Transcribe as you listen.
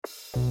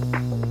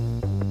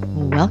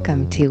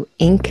Welcome to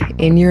Ink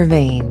in Your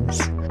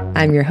Veins.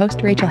 I'm your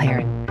host, Rachel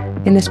Herron.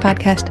 In this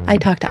podcast, I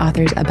talk to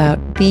authors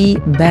about the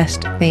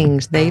best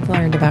things they've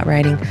learned about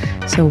writing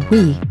so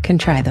we can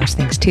try those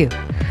things too.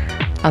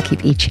 I'll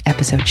keep each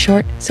episode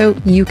short so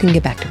you can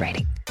get back to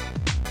writing.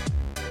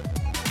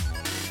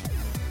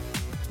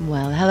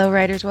 Well, hello,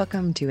 writers.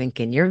 Welcome to Ink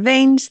in Your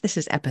Veins. This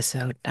is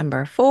episode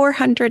number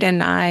 400,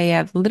 and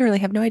I literally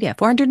have no idea.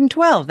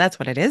 412, that's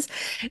what it is,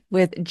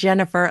 with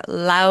Jennifer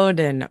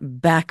Louden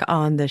back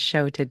on the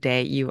show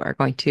today. You are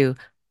going to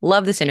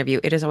love this interview.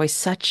 It is always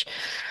such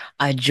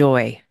a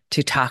joy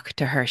to talk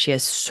to her. She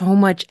has so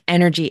much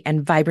energy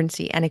and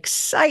vibrancy and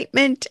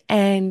excitement,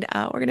 and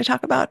we're going to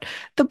talk about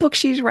the book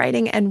she's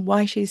writing and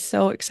why she's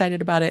so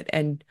excited about it,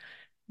 and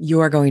you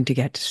are going to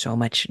get so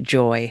much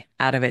joy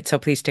out of it. So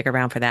please stick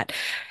around for that.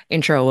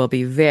 Intro will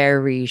be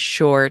very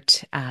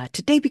short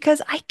today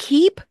because I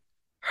keep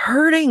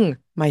hurting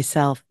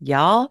myself,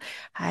 y'all.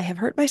 I have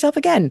hurt myself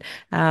again.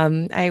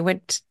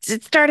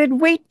 Started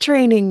weight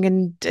training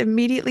and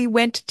immediately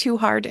went too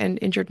hard and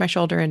injured my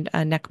shoulder and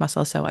neck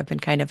muscle. So I've been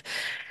kind of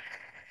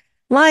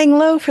lying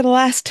low for the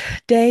last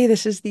day.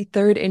 This is the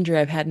third injury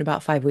I've had in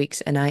about 5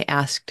 weeks. And I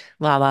asked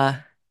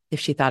Lala if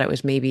she thought it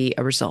was maybe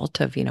a result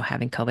of,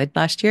 having COVID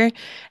last year.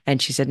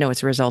 And she said, no,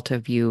 it's a result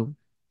of you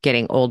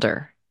getting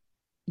older,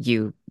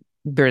 you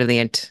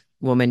brilliant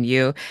woman,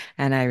 you.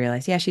 And I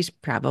realized, yeah, she's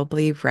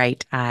probably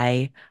right.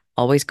 I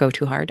always go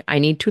too hard. I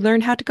need to learn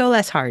how to go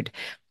less hard.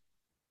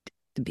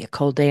 It'd be a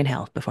cold day in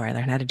hell before I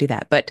learn how to do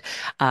that. But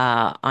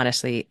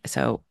honestly,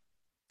 so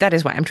that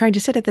is why I'm trying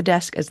to sit at the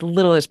desk as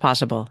little as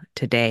possible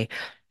today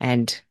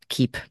and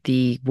keep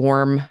the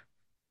warm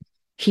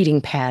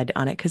heating pad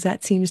on it because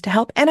that seems to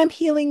help. And I'm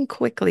healing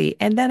quickly.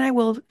 And then I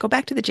will go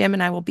back to the gym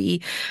and I will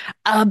be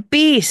a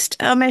beast,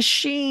 a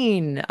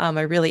machine.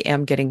 I really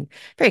am getting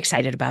very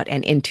excited about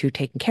and into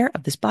taking care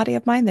of this body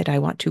of mine that I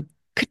want to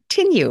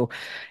continue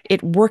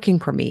it working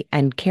for me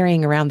and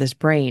carrying around this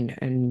brain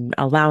and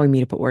allowing me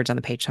to put words on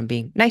the page. So I'm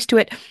being nice to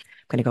it. I'm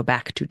going to go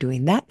back to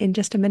doing that in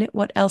just a minute.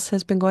 What else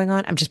has been going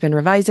on? I've just been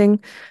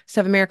revising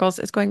Seven Miracles.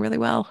 It's going really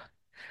well.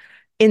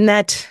 In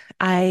that,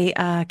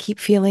 I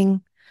keep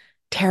feeling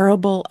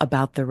terrible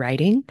about the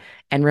writing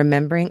and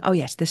remembering, oh,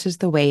 yes, this is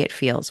the way it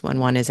feels when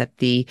one is at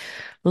the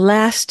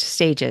last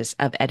stages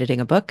of editing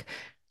a book.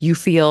 You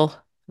feel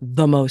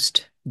the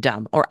most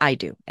dumb, or I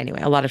do. Anyway,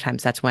 a lot of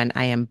times that's when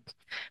I am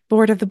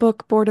bored of the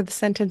book, bored of the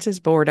sentences,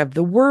 bored of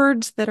the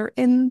words that are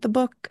in the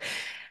book.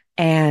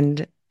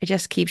 And I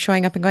just keep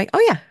showing up and going,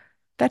 oh, yeah,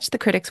 that's the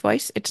critic's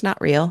voice. It's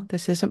not real.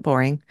 This isn't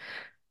boring.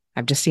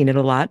 I've just seen it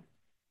a lot.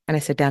 And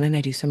I sit down and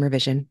I do some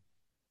revision.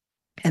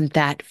 And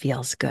that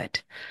feels good.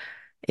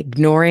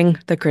 Ignoring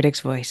the critic's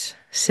voice,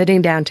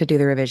 sitting down to do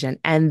the revision,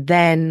 and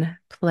then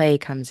play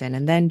comes in,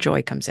 and then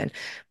joy comes in,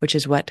 which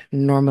is what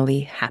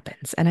normally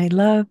happens. And I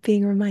love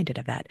being reminded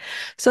of that.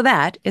 So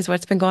that is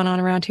what's been going on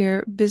around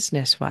here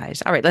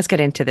business-wise. All right, let's get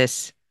into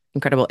this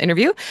incredible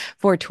interview.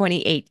 For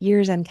 28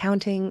 years and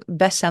counting,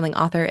 best-selling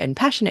author and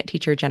passionate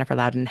teacher Jennifer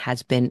Louden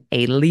has been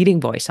a leading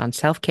voice on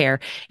self-care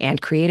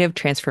and creative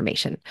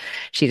transformation.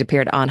 She's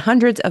appeared on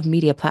hundreds of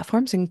media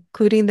platforms,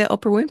 including The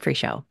Oprah Winfrey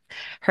Show.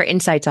 Her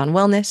insights on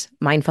wellness,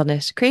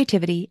 mindfulness,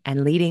 creativity,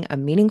 and leading a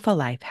meaningful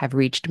life have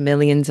reached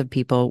millions of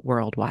people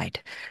worldwide.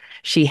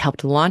 She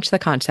helped launch the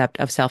concept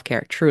of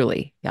self-care,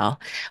 truly, y'all,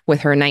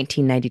 with her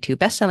 1992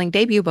 best-selling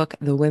debut book,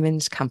 The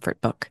Women's Comfort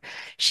Book.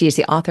 She is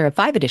the author of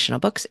 5 additional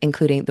books,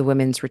 including The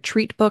Women's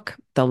Retreat Book,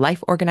 The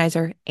Life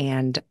Organizer,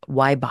 and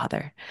Why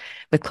Bother?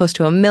 With close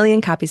to 1 million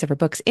copies of her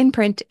books in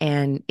print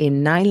and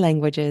in 9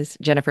 languages,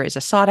 Jennifer is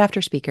a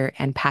sought-after speaker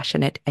and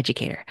passionate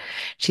educator.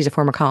 She's a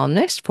former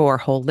columnist for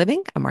Whole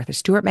Living, a Martha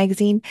Stewart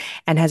magazine,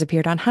 and has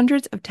appeared on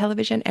hundreds of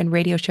television and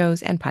radio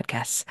shows and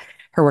podcasts.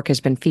 Her work has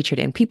been featured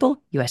in People,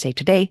 USA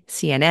Today,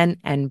 CNN,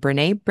 and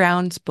Brene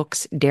Brown's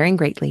books Daring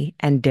Greatly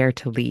and Dare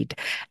to Lead.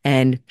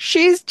 And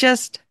she's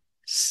just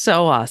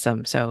so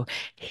awesome. So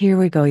here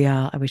we go,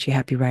 y'all. I wish you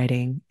happy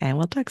writing, and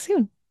we'll talk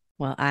soon.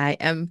 Well,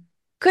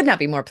 could not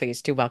be more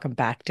pleased to welcome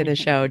back to the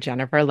show,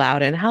 Jennifer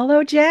Louden.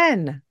 Hello,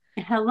 Jen.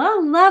 Hello,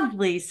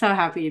 lovely. So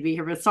happy to be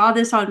here. But saw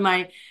this on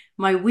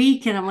my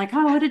week and I'm like,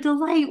 oh, what a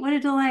delight. What a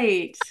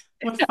delight.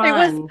 What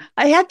fun.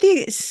 I had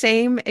the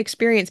same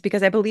experience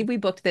because I believe we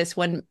booked this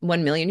 1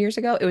 million years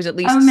ago. It was at A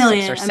least six or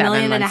million, a seven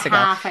million and a months ago.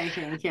 half, I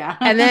think. Yeah.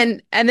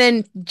 And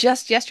then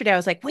just yesterday I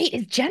was like, wait,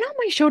 is Jen on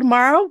my show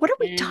tomorrow? What are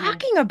we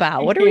talking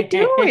about? What are we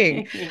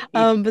doing?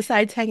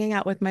 Besides hanging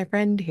out with my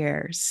friend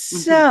here.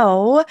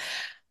 So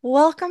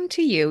welcome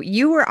to you.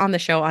 You were on the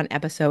show on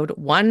episode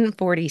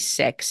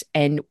 146,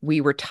 and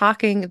we were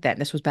talking then.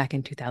 This was back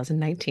in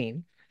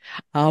 2019.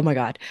 Oh my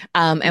God.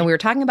 And we were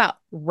talking about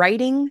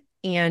writing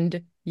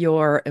and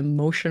your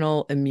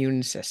emotional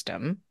immune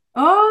system.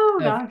 Oh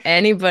So if gosh.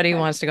 anybody Okay.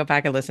 wants to go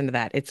back and listen to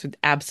that, it's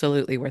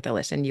absolutely worth a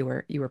listen. You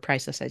were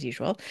priceless as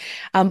usual.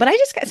 But I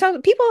just so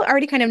people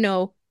already kind of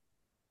know.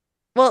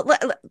 Well,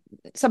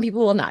 some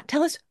people will not.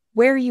 Tell us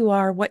where you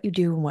are, what you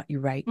do, and what you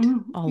write.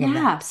 All of Yeah.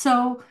 that.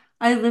 So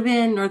I live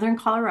in northern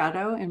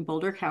Colorado in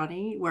Boulder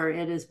County, where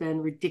it has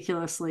been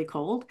ridiculously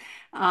cold.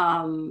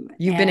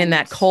 You've been in And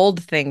that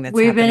cold thing that's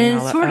we've been happening in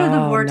all. sort of the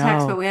Oh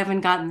vortex, but no. we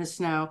haven't gotten the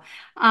snow.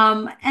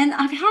 And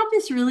I've had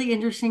this really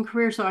interesting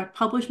career. So I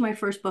published my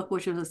first book,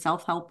 which was a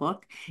self-help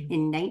book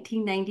in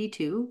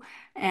 1992.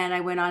 And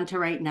I went on to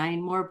write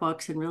 9 more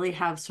books and really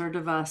have sort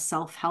of a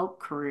self-help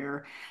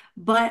career.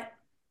 But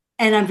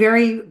and I'm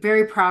very,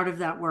 very proud of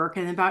that work.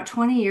 And about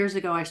 20 years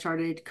ago, I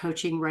started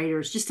coaching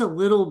writers just a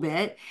little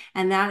bit,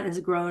 and that has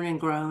grown and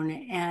grown.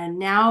 And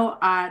now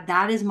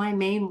that is my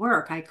main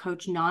work. I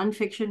coach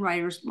nonfiction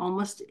writers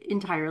almost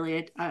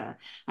entirely. I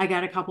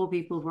got a couple of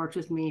people who've worked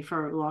with me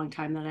for a long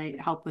time that I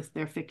help with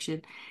their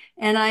fiction.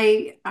 And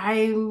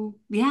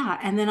yeah.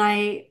 And then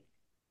I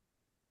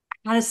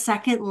had a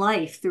second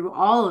life through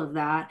all of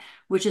that,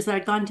 which is that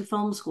I'd gone to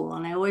film school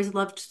and I always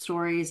loved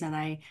stories. And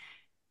I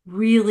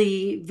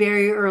really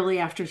very early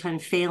after kind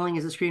of failing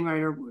as a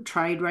screenwriter,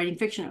 tried writing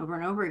fiction over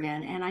and over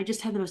again. And I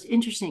just had the most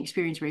interesting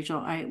experience,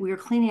 Rachel. We were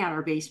cleaning out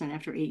our basement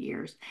after 8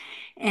 years,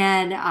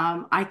 and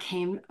I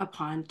came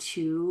upon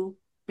 2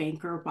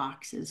 banker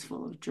boxes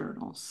full of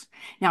journals.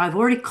 Now, I've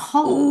already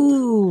culled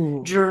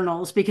Ooh.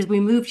 journals because we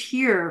moved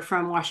here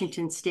from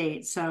Washington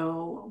State.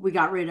 So we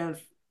got rid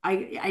of,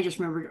 I just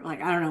remember,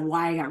 like, I don't know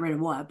why I got rid of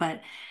what,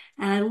 but,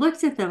 and I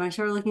looked at them, I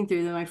started looking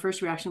through them. My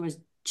first reaction was,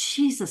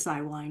 Jesus, I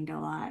whined a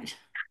lot.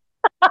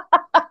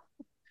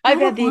 I've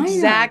What a had the whiner.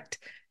 exact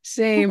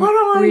same What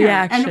a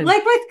whiner. And reaction.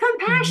 like with Hmm.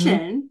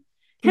 compassion,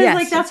 because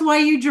like Yes. that's why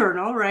you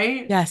journal,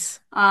 right? Yes.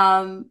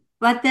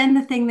 But then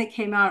the thing that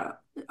came out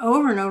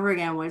over and over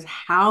again was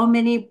how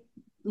many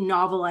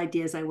novel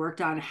ideas I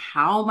worked on,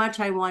 how much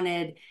I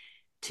wanted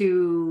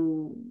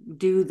to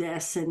do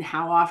this and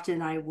how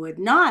often I would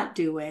not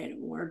do it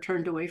or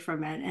turned away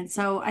from it. And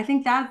so I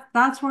think that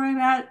that's where I'm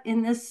at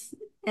in this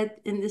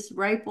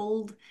ripe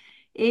old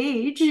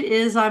age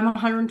is I'm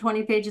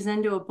 120 pages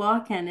into a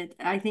book and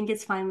I think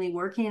it's finally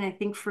working. I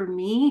think for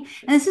me,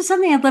 and this is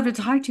something I'd love to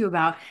talk to you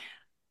about.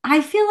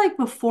 I feel like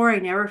before I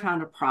never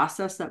found a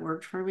process that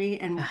worked for me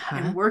and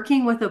Uh-huh.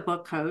 working with a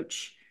book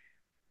coach,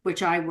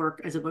 which I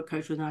work as a book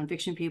coach with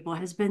nonfiction people,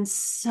 has been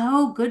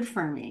so good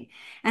for me.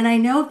 And I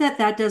know that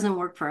that doesn't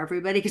work for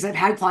everybody because I've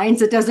had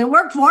clients it doesn't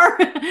work for.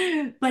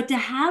 But to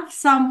have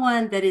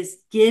someone that is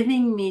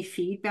giving me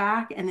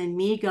feedback and then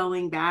me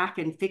going back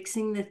and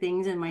fixing the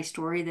things in my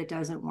story that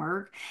doesn't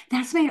work,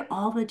 that's made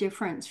all the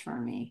difference for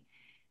me.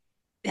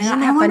 And Isn't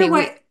I that wonder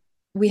funny?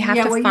 We have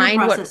yeah, to what your find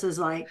what process is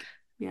like.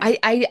 Yeah. I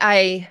I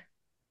I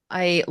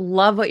I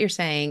love what you're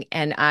saying,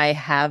 and I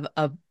have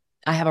a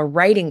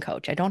writing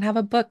coach. I don't have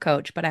a book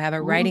coach, but I have a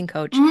Mm-hmm. writing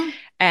coach. Mm-hmm.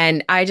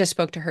 And I just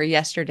spoke to her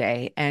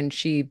yesterday, and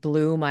she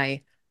blew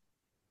my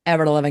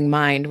ever-loving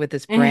mind with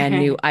this brand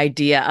new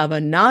idea of a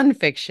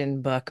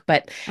nonfiction book.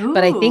 But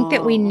I think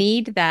that we Ooh.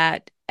 need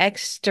that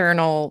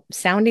external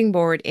sounding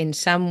board in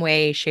some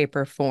way, shape,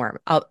 or form.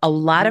 A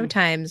lot of Mm-hmm.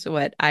 times,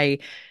 what I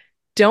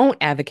don't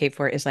advocate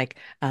for is like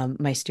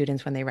my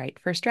students when they write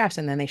first drafts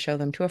and then they show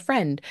them to a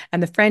friend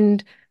and the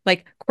friend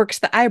like quirks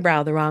the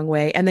eyebrow the wrong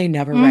way and they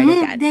never write Mm-hmm.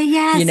 again,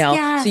 Yes,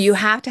 so you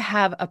yes. have to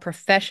have a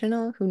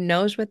professional who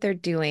knows what they're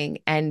doing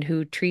and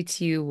who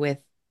treats you with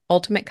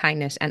ultimate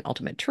kindness and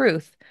ultimate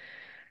truth.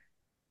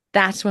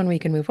 That's when we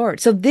can move forward.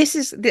 So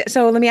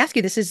let me ask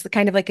you, this is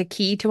kind of like a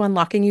key to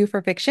unlocking you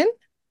for fiction.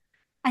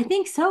 I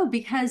think so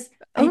because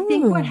I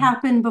think what Oh,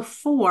 happened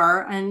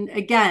before, and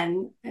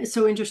again,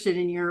 so interested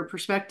in your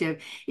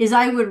perspective, is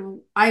I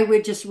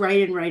would just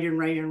write and write and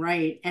write and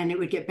write, and it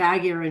would get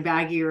baggier and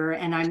baggier,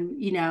 and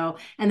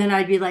and then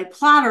I'd be like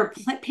plot or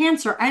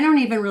pantser. I don't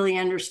even really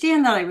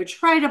understand that. I would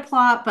try to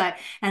plot, but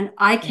and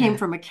I came yeah.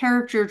 from a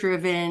character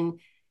driven,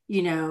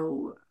 you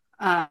know,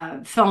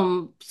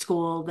 film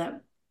school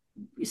that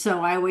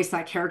so I always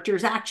thought character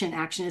is action,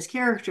 action is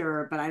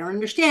character, but I don't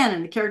understand.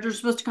 And the character is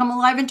supposed to come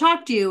alive and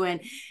talk to you. And,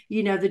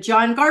 the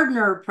John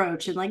Gardner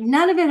approach and like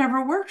none of it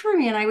ever worked for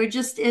me. And I would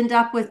just end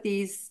up with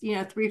these,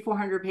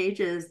 400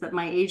 pages that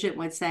my agent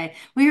would say,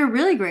 well, you're a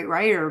really great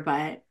writer,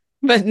 but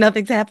But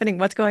nothing's happening.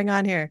 What's going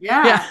on here?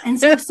 Yeah. yeah. And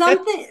so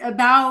something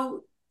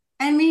about,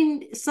 I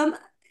mean,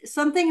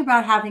 something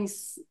about having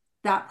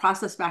that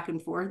process back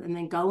and forth and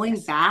then going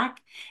Yes.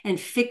 back and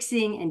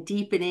fixing and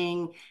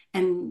deepening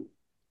and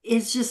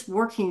it's just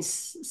working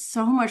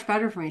so much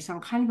better for me. So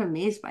I'm kind of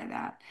amazed by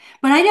that.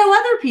 But I know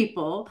other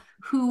people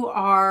who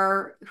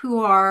are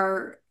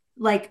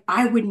like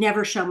I would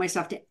never show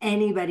myself to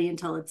anybody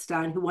until it's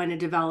done who want a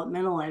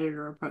developmental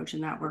editor approach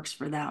and that works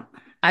for them.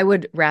 I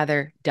would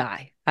rather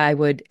die. I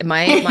would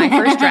my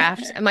first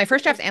drafts and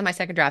my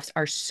second drafts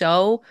are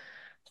so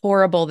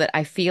horrible that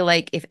I feel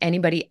like if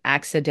anybody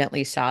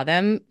accidentally saw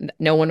them,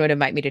 no one would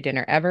invite me to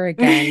dinner ever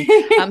again.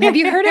 Have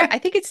you heard of? I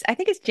think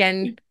it's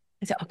Jen.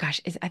 Oh gosh,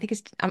 I think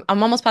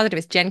I'm almost positive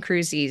it's Jen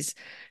Cruzy's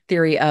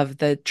theory of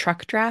the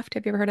truck draft.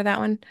 Have you ever heard of that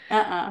one?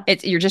 Uh-uh.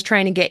 It's you're just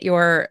trying to get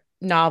your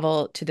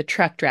novel to the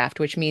truck draft,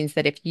 which means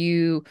that if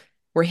you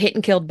were hit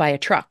and killed by a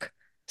truck,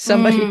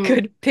 somebody Mm,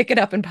 could pick it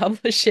up and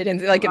publish it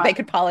and like they right.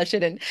 could polish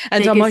it and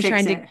They so I'm could always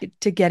fix trying it.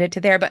 to get it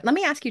to there. But let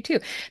me ask you too,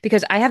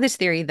 because I have this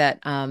theory that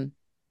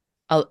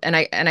and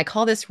I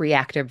call this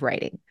reactive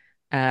writing.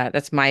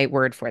 That's my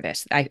word for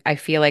this. I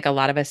feel like a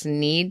lot of us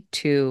need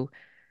to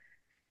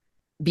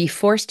be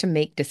forced to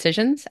make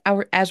decisions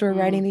as we're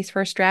writing Mm, these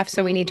first drafts.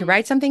 So we need to mhm,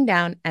 write something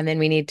down and then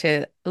we need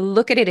to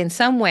look at it in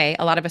some way.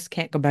 A lot of us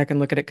can't go back and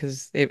look at it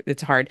because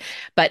it's hard,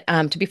 but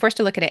to be forced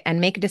to look at it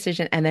and make a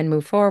decision and then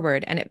move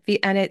forward. And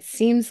it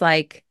seems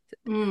like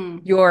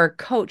mm. your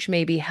coach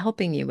may be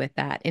helping you with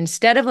that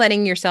instead of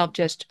letting yourself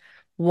just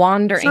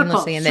wander Circle,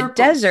 aimlessly in the circle,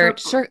 desert,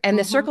 circle. and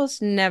the Hmm. circles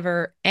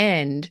never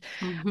end.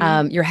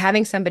 Hmm. You're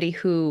having somebody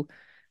who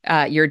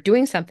you're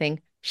doing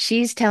something,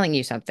 she's telling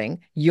you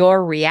something,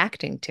 you're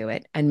reacting to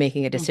it and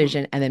making a Hmm.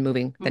 decision and then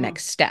moving the Hmm.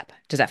 next step.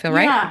 Does that feel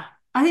right? Yeah,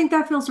 I think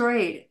that feels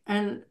right.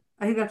 And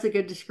I think that's a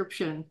good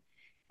description.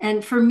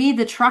 And for me,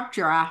 the truck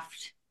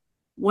draft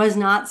was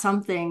not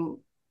something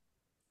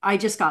I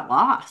just got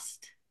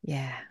lost.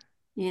 Yeah.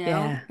 You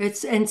know, Yeah.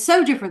 it's and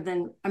so different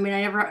than, I mean,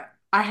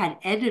 I had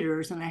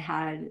editors and I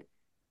had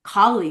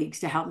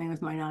colleagues to help me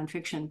with my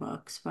nonfiction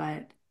books,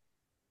 but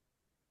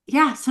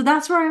yeah, so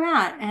that's where I'm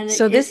at. And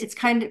So this it's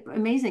kind of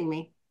amazing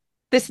me.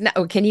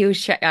 can you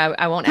share?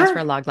 I won't ask for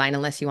a Sure. log line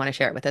unless you want to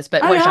share it with us.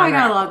 But Oh what no, I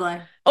got genre? a log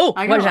line. Oh,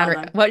 I got what a log genre?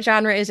 line. What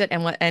genre is it?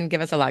 And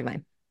give us a log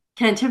line,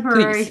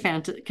 please.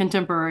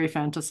 Contemporary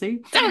fantasy.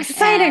 So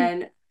exciting.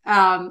 And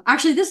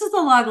actually this is the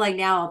log line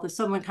now, but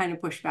someone kind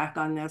of pushed back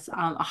on this.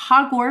 A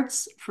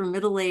Hogwarts for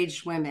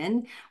middle-aged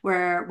women,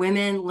 where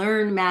women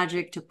learn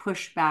magic to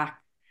push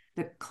back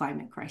the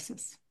climate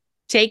crisis.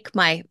 Take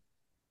my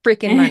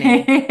freaking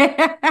money.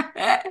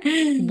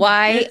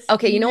 Why? It's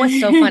Okay, you know what's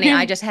so funny?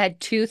 I just had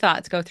two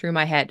thoughts go through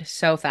my head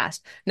so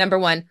fast. Number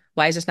one,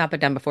 why has this not been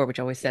done before? Which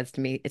always says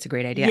to me it's a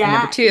great idea. And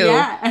number yeah,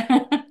 two,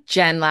 yeah.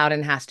 Jen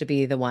Louden has to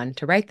be the one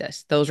to write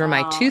this. Those were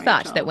my Oh, two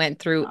thoughts that Rachel. went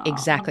through Oh,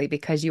 exactly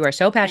because you are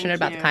so passionate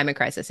thank about the you. climate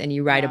crisis and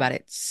you write Yeah. about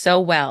it so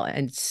well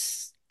and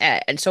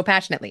so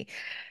passionately.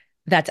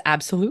 That's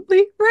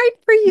absolutely right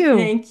for you.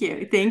 Thank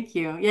you. Thank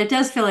you. Yeah, it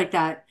does feel like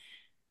that.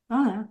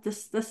 Oh, no,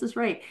 this is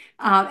right.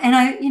 And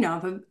I,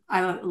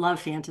 I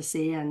love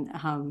fantasy and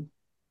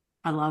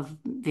I love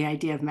the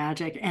idea of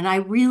magic. And I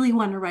really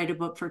want to write a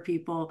book for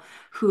people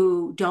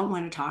who don't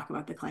want to talk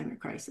about the climate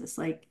crisis.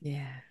 Like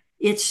Yeah.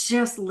 it's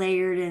just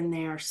layered in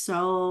there.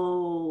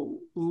 So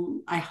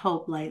I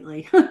hope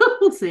lightly.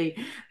 We'll see.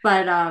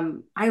 But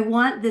I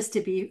want this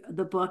to be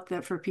the book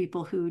that for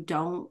people who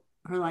don't,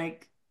 are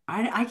like,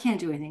 I can't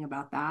do anything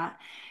about that.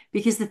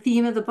 Because the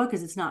theme of the book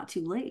is it's not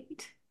too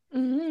late.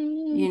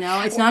 Mm.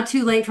 It's not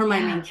too late for my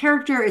main Yeah.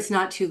 character. It's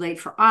not too late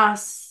for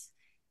us.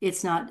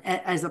 It's not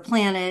as a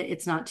planet.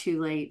 It's not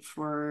too late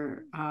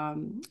for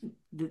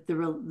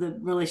the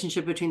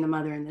relationship between the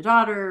mother and the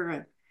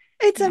daughter.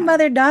 It's a Yeah.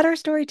 mother-daughter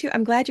story too.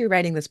 I'm glad you're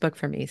writing this book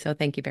for me, so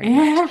thank you very much.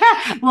 Yeah.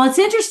 Well, it's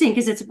interesting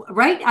because it's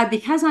right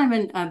because I'm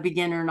a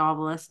beginner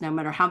novelist, no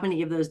matter how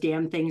many of those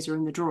damn things are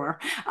in the drawer.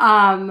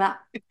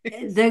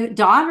 The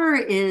daughter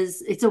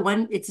it's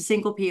a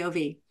single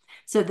POV.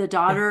 So the Yeah.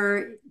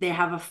 daughter, they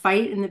have a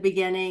fight in the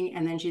beginning,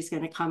 and then she's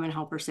going to come and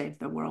help her save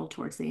the world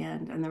towards the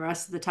end. And the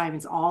rest of the time,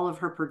 it's all of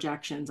her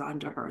projections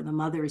onto her. The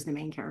mother is the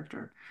main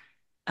character.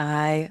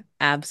 I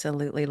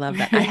absolutely love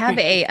that. I have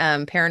a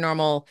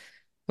paranormal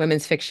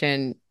women's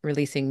fiction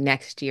releasing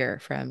next year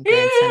from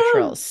Grand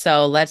Central. Ew.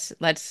 So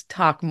let's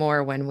talk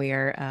more when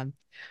we're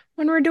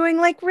doing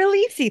like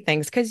releasey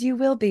things because you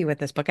will be with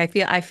this book. I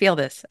feel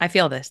this. I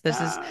feel this.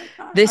 This is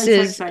this I'm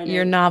so is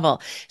your excited.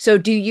 novel. So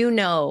do you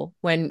know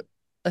when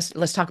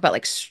let's talk about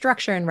like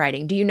structure and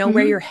writing. Do you know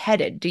where you're Hmm.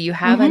 headed? Do you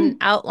have an Hmm.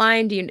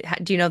 outline? Do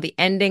you know the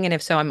ending? And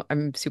if so,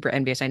 I'm super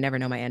envious. I never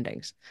know my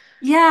endings.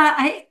 Yeah,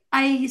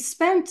 I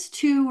spent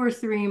 2 or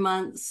 3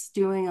 months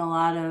doing a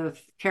lot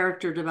of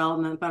character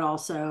development, but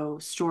also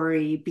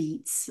story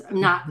beats.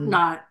 I'm Hmm.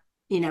 not,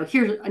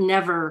 here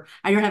never,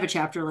 I don't have a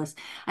chapter list.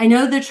 I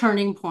know the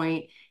turning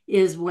point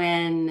is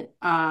when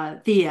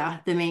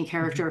Thea, the main Hmm.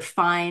 character,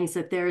 finds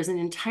that there is an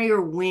entire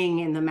wing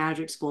in the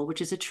magic school,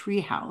 which is a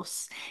tree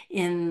house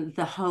in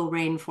the Hoh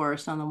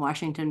rainforest on the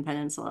Washington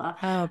Peninsula,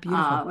 Oh,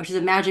 beautiful. which is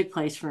a magic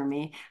place for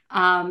me.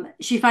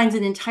 She finds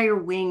an entire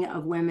wing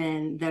of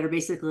women that are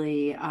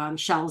basically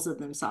shells of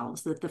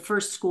themselves, that the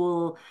first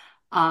school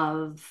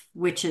of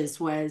witches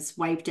was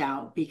wiped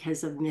out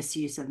because of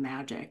misuse of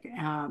magic.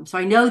 So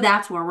I know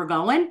that's where we're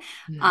going.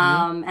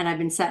 Hmm. And I've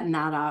been setting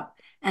that up.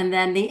 And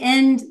then the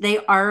end, they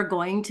are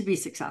going to be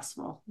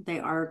successful. They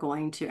are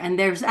going to. And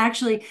there's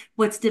actually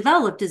what's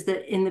developed is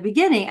that in the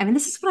beginning, I mean,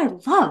 this is what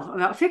I love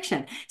about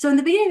fiction. So in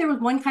the beginning, there was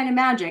one kind of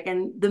magic,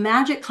 and the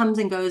magic comes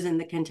and goes in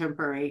the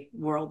contemporary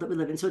world that we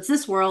live in. So it's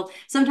this world.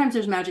 Sometimes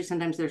there's magic,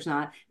 sometimes there's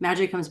not.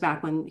 Magic comes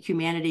back when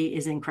humanity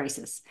is in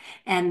crisis.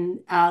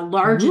 And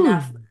large Ooh.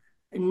 enough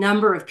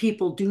number of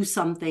people do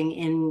something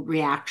in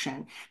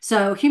reaction.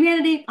 So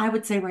humanity, I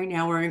would say right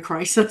now we're in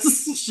crisis.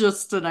 It's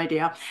just an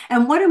idea.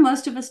 And what do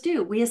most of us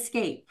do? We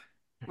escape,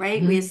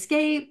 right? We Mhm.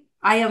 escape.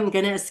 I am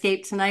going to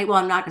escape tonight. Well,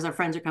 I'm not because our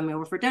friends are coming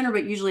over for dinner,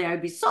 but usually I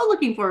would be so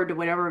looking forward to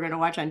whatever we're going to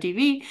watch on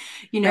TV,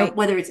 Right.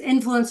 whether it's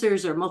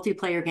influencers or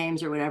multiplayer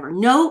games or whatever.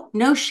 No,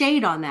 no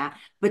shade on that,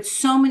 but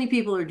so many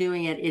people are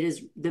doing it. It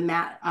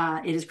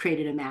has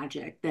created a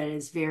magic that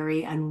is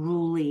very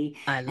unruly.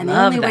 I And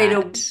love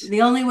that.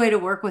 the only way to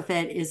work with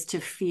it is to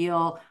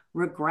feel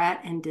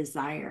regret and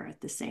desire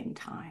at the same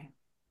time.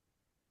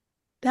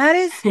 That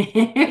is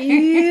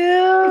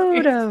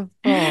beautiful.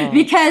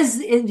 Because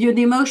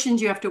the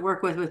emotions you have to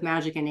work with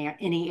magic in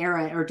any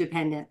era are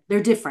dependent.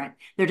 They're different.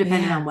 They're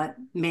dependent on Yeah. what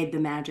made the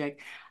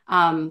magic.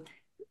 Um,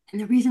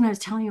 and the reason I was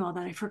telling you all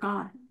that, I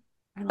forgot.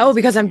 I Oh,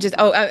 lost my because I'm train of just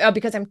thought.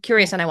 because I'm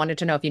Yeah. curious and I wanted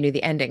to know if you knew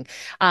the ending.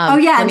 Oh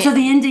yeah, Let and me so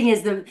the ending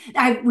is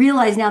I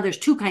realize now there's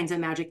two kinds of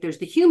magic. There's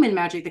the human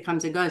magic that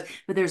comes and goes,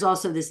 but there's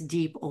also this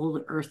deep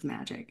old earth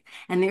magic.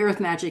 And the earth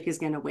magic is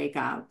going to wake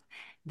up.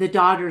 The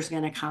daughter's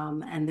going to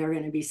come and they're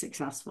going to be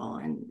successful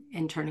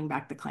in turning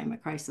back the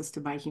climate crisis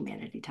to buy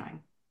humanity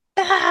time.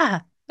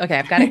 ah! Okay,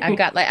 I've got it.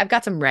 I've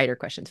got some writer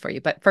questions for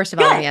you. But first of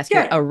all, let me Good, ask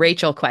you a good.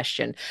 Rachel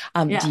question.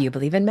 Do Yeah. you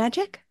believe in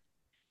magic?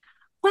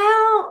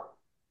 Well,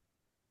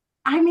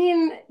 I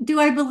mean, do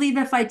I believe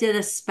if I did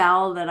a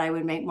spell that I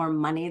would make more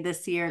money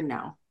this year?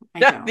 No,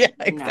 I Yeah, yeah, don't.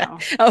 exactly.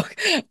 No. Oh,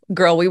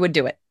 girl, we would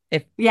do it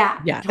if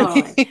Yeah, yeah.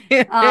 totally.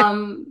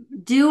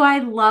 Do I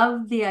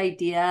love the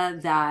idea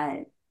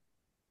that,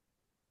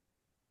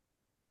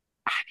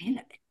 I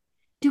mean,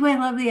 do I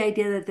love the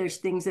idea that there's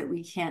things that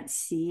we can't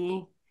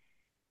see?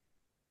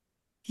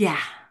 Yeah.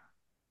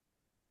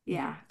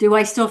 Yeah. Do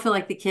I still feel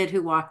like the kid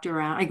who walked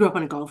around? I grew up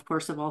on a golf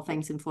course of all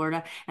things in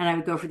Florida, and I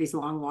would go for these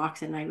long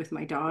walks at night with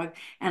my dog,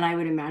 and I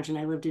would imagine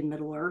I lived in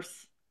Middle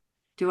Earth.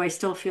 Do I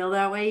still feel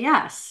that way?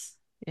 Yes.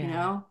 You Yeah.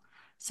 know?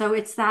 So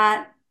it's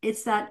that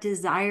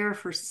desire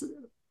for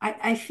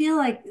I feel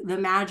like the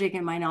magic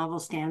in my novel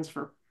stands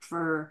for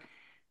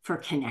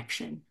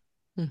connection.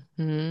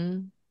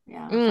 Hmm.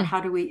 Yeah, for Mm, how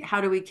do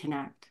we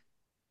connect?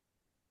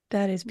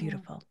 that is Yeah.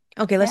 beautiful.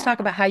 Okay, let's talk Yeah.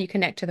 about how you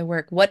connect to the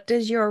work. What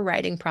does your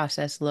writing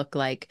process look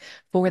like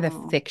for the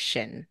Oh,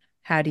 fiction?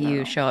 How do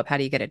you oh, show up? How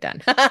do you get it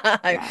done?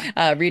 yeah.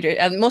 Reader,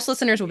 most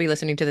listeners will be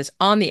listening to this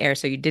on the air,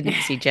 so you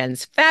didn't see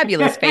Jen's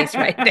fabulous face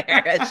right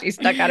there as she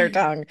stuck out her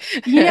tongue.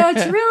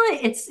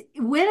 It's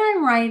when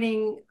I'm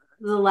writing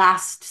the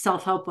last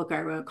self-help book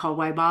I wrote called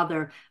Why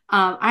Bother,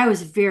 I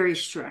was very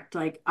strict.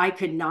 Like I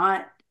could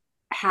not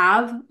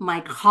have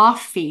my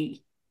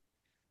coffee,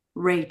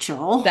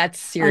 Rachel, That's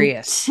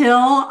serious. until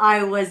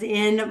I was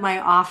in my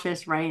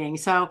office writing.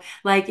 So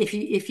like if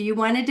you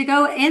wanted to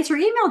go answer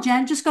email,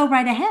 Jen, just go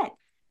right ahead.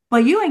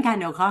 But you ain't got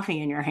no coffee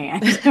in your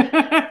hand.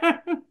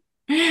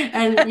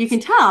 And you can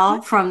That's,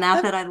 tell from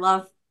that that's that I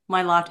love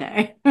my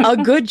latte. a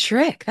good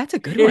trick. That's a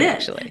good It one, is.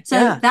 actually. So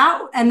Yeah.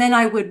 that, and then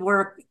I would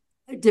work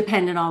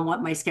dependent on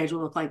what my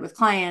schedule looked like with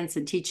clients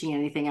and teaching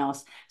anything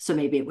else. So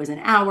maybe it was an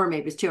hour,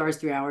 maybe it's 2 hours,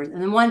 3 hours.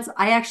 And then once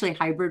I actually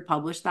hybrid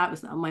published, that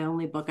was my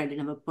only book. I didn't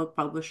have a book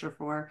publisher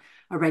for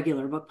a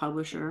regular book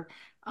publisher.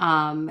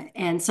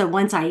 And so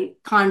once I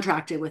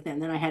contracted with them,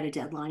 then I had a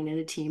deadline and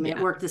a team, and it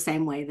Yeah. worked the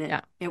same way that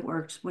Yeah. it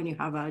works when you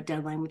have a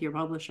deadline with your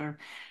publisher.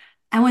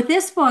 And with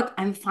this book,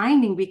 I'm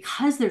finding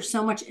because there's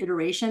so much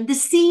iteration, the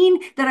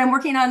scene that I'm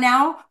working on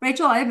now,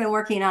 Rachel, I've been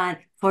working on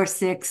for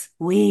 6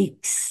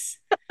 weeks.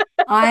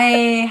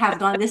 I have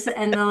gone this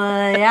and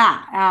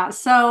yeah.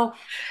 So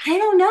I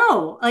don't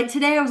know. Like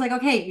today, I was like,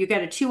 okay, you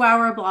got a 2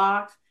 hour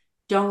block.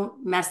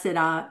 Don't mess it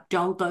up.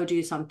 Don't go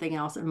do something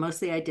else. And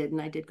mostly I didn't.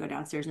 I did go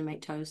downstairs and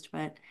make toast,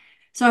 but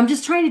so I'm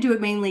just trying to do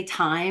it mainly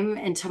time.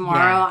 And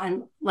Yeah. tomorrow,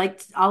 and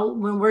like I'll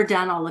when we're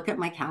done, I'll look at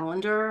my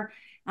calendar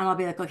and I'll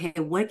be like, okay,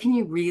 what can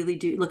you really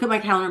do? Look at my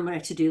calendar, my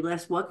to-do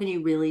list. What can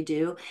you really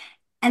do?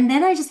 And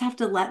then I just have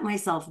to let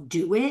myself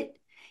do it.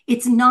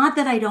 It's not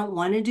that I don't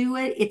want to do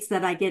it, it's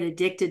that I get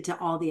addicted to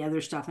all the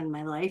other stuff in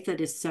my life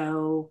that is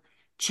so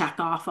check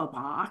off a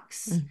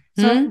box.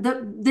 So Hmm.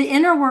 the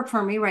inner work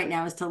for me right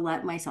now is to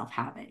let myself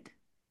have it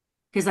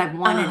because I've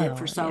wanted it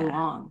for Oh, so yeah.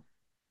 long.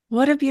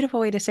 What a beautiful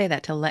way to say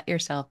that, to let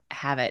yourself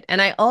have it.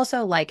 And I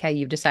also like how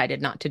you've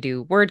decided not to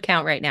do word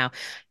count right now.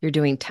 You're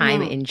doing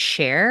time Mm, in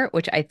share,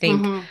 which I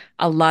think hmm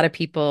a lot of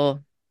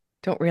people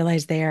don't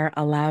realize they're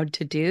allowed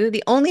to do.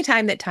 The only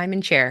time that time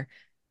in share,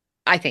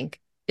 I think,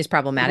 is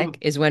problematic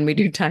hmm is when we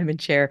do time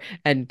and share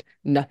and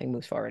nothing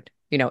moves forward.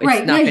 It's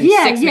Right. Yeah, not been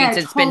yeah, 6 weeks, yeah,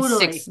 it's been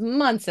six totally.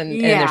 months and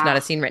there's not Yeah.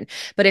 a scene written.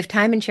 But if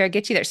time and share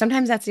gets you there,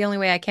 sometimes that's the only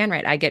way I can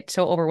write. I get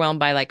so overwhelmed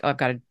by like, oh, I've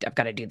got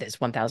to do this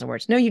 1,000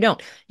 words. No, you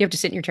don't. You have to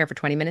sit in your chair for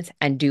 20 minutes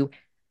and do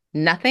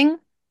nothing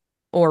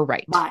or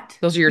write. But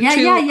Those are your yeah,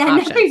 yeah, two yeah,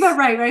 nothing but options.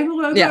 right, right.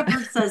 Yeah.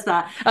 Whoever says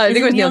that I is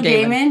think it it was Neil Neil Gaiman.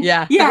 Gaiman?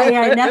 Yeah. Yeah,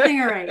 yeah, nothing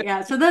or right.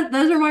 Yeah. So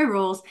those are my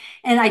rules,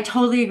 and I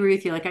totally agree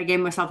with you. Like I gave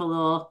myself a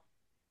little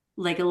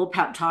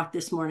pep talk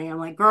this morning. I'm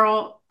like,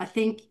 girl, I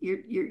think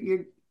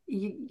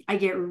I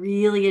get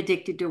really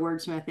addicted to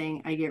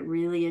wordsmithing. I get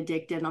really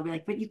addicted, and I'll be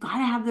like, but you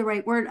gotta have the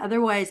right word,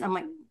 otherwise, I'm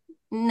like,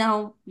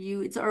 no,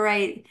 it's all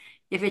right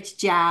if it's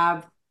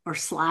jab or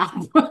slap.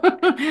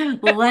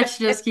 Let's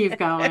just keep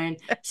going.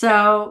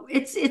 So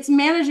it's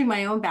managing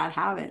my own bad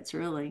habits,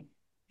 really.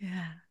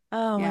 Yeah.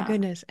 Oh my Yeah.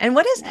 goodness. And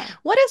what is Yeah.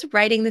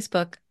 writing this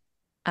book?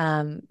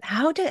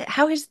 How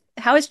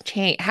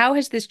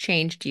has this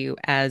changed you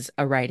as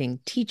a writing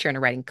teacher and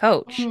a writing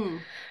coach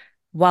Hmm.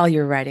 while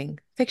you're writing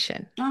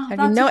fiction? Oh,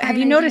 that's a Have great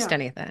you noticed idea.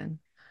 anything?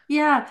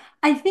 Yeah,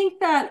 I think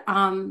that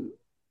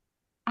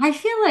I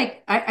feel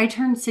like I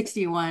turned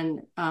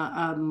 61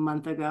 a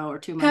month ago or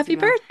 2 months Happy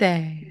ago.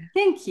 birthday.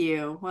 Thank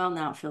you. Well,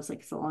 now it feels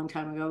like it's a long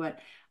time ago, but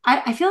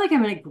I feel like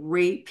I'm in a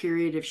great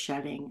period of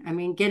shedding. I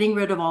mean, getting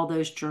rid of all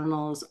those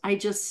journals. I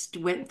just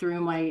went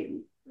through my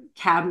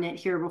cabinet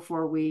here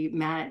before we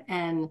met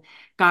and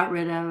got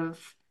rid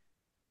of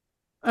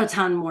a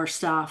ton more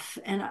stuff.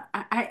 And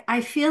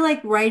I feel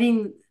like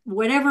writing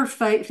whatever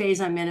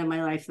phase I'm in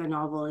my life, the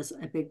novel is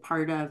a big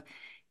part of,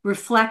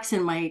 reflects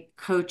in my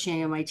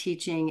coaching and my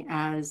teaching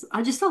as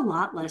just a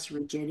lot less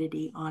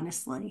rigidity,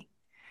 honestly.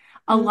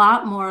 A Mm,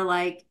 lot more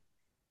like,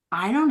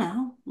 I don't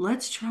know.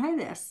 Let's try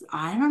this.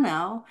 I don't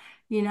know.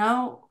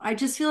 I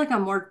just feel like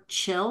I'm more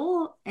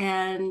chill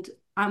and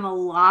I'm a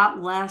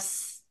lot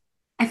less.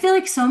 I feel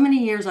like so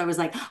many years I was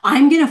like,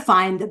 I'm going to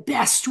find the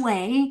best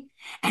way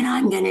and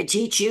I'm going to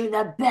teach you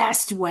the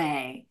best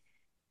way.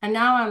 And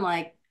now I'm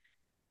like,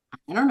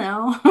 I don't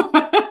know.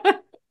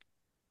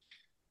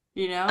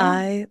 you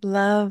know? I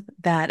love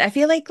that. I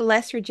feel like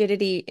less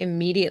rigidity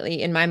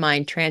immediately in my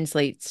mind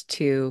translates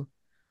to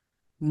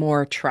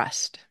more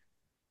trust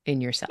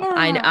in yourself.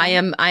 Yeah. I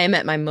am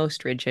at my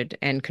most rigid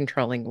and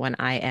controlling when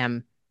I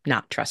am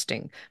not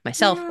trusting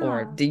myself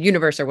or Yeah. the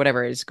universe or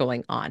whatever is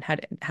going on.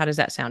 How does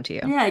that sound to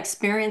you? Yeah.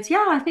 Experience.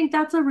 Yeah. I think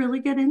that's a really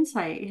good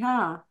insight.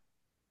 Yeah.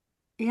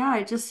 Yeah,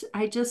 I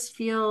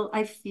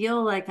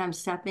feel like I'm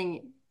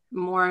stepping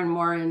more and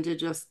more into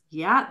just,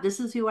 yeah, this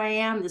is who I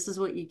am. This is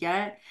what you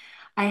get.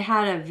 I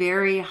had a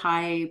very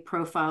high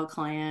profile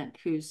client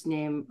whose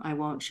name I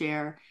won't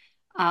share,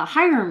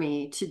 hire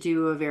me to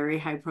do a very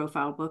high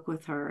profile book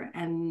with her.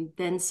 And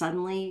then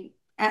suddenly,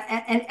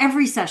 and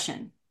every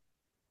session,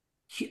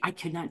 I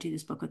could not do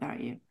this book without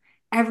you.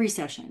 Every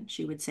session,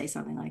 she would say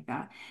something like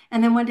that.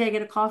 And then one day I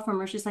get a call from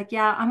her. She's like,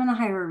 yeah, I'm going to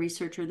hire a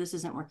researcher. This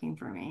isn't working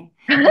for me.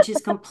 And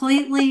she's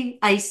completely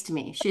iced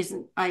me.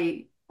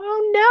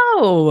 Oh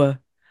no.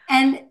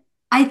 And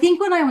I think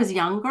when I was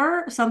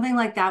younger, something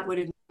like that would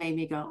have made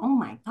me go, oh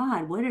my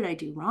God, what did I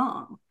do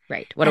wrong?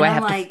 Right. What do And I I'm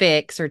have to like,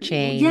 fix or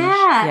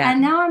change? yeah. Yeah.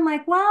 And now I'm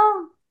like,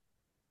 well,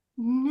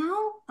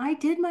 no, I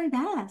did my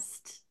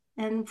best.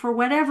 And for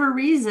whatever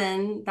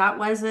reason, that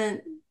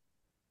wasn't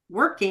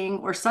working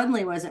or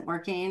suddenly wasn't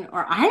working,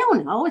 or I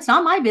don't know. It's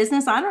not my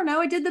business. I don't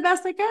know. I did the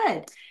best I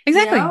could, you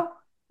Exactly. know?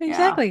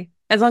 Yeah. Exactly.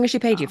 As long as she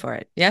paid you So for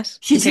it. Yes?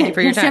 she She paid you did.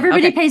 for your Yes, time.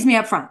 everybody Okay. pays me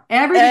up front.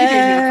 Everybody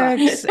pays me up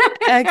front.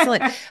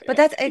 Excellent. But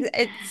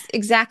it's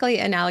exactly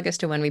analogous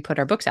to when we put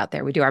our books out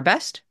there. We do our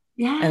best,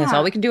 and that's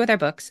all we Yeah. can do with our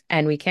books,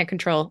 and we can't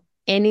control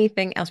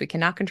anything else. We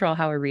cannot control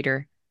how a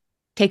reader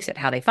takes it,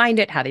 how they find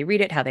it, how they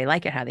read it, how they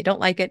like it, how they don't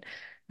like it.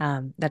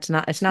 It's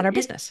not our It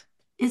business.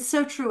 it's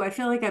so true. I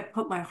feel like I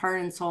put my heart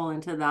and soul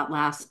into that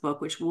last book,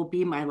 which will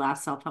be my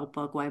last self-help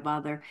book. Why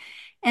bother?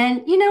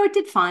 And it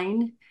did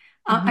fine.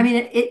 I Hmm.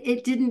 mean,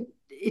 it didn't.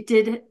 It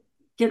did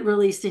get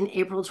released in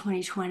April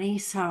 2020.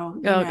 So,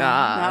 Oh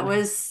that God.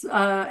 was.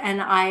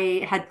 And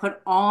I had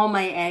put all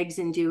my eggs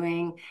in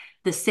doing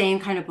the same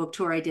kind of book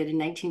tour I did in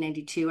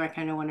 1992. I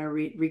kind of want to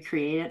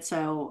recreate it.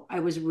 So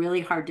I was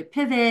really hard to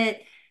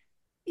pivot.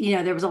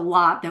 There was a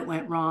lot that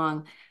went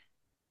wrong.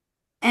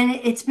 And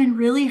it's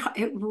been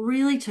it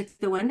really took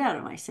the wind out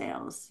of my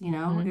sails,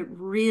 Hmm.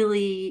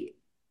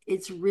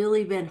 it's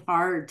really been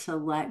hard to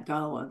let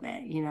go of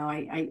it.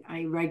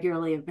 I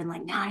regularly have been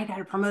like, nah, I got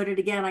to promote it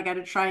again. I got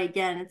to try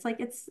again. It's like,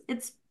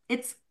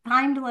 it's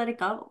time to let it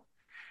go.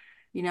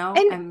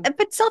 And I'm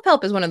but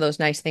self-help is one of those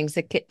nice things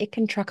that it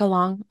can truck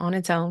along on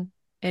its own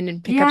and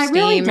then pick up Yeah, it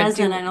really steam and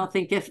doesn't. do. I don't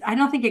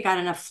think it got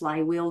enough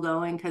flywheel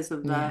going because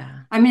of Yeah.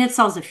 I mean, it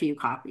sells a few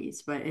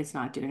copies, but it's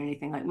not doing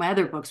anything. Like my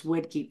other books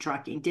did keep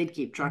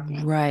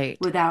trucking Right.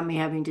 without me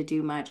having to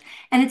do much.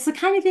 And it's the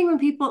kind of thing when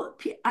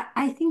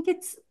I think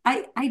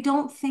I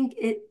don't think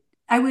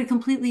I would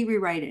completely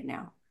rewrite it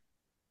now.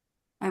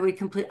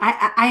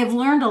 I have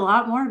learned a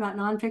lot more about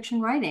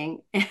nonfiction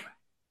writing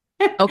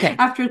Okay.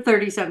 after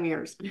 30 some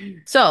years.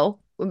 So,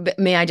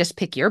 may I just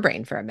pick your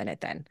brain for a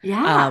minute then?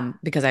 Yeah.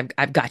 Because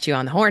I've got you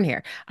on the horn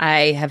here.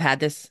 I have had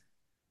this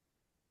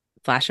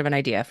flash of an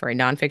idea for a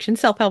nonfiction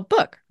self-help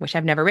book, which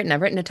I've never written.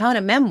 I've written a ton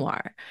of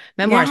memoir.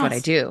 Memoir is what I Yes.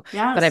 do,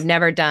 but I've Yes.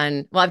 never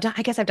done, well,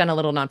 I guess I've done a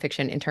little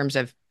nonfiction in terms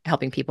of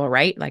helping people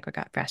write. Like I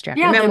got Fast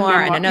Draft Your Yeah, the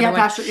Memoir and memoir. another Yeah,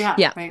 one. faster.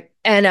 Yeah, Yeah. right.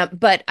 And,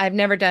 but I've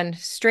never done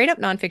straight up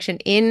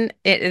nonfiction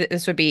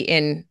this would be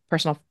in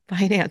personal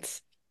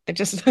finance. I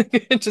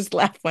just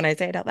laugh when I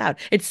say it out loud.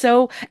 It's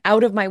so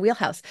out of my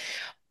wheelhouse.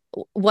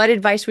 What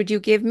advice would you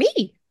give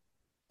me?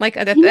 Like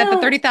You at the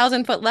know,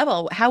 30,000 foot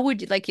level, how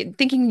would you like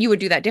thinking you would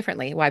do that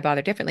differently? Why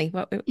bother differently?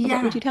 What would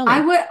yeah, you tell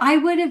me? I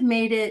would have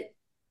made it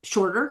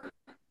shorter.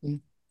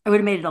 Mm. I would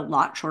have made it a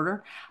lot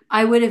shorter.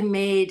 I would have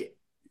made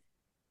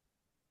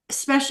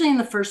especially in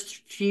the first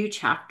few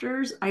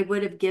chapters, I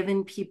would have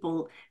given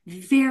people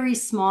very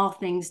small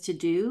things to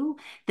do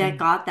that Mm.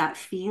 got that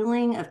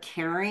feeling of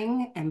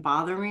caring and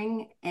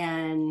bothering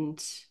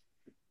and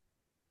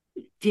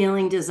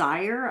feeling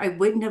desire. I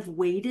wouldn't have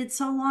waited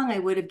so long. I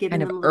would have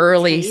Kind given of them little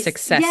early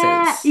tastes.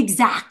 Yeah, successes.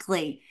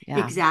 exactly.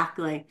 Yeah.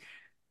 Exactly.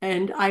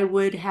 And I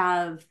would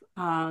have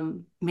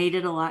made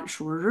it a lot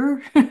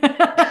shorter.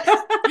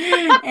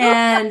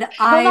 And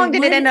How I long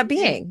did it would end up just,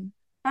 being?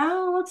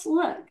 oh, let's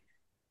look.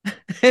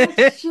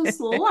 Let's just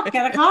look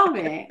at a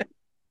copy.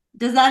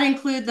 Does that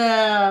include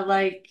the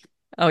like,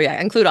 Oh yeah,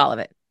 include all of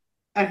it.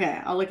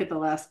 okay, I'll look at the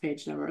last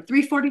page number,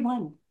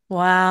 341.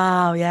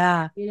 Wow,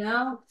 yeah.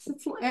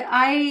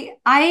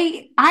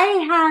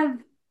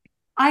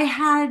 I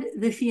had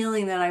the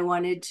feeling that I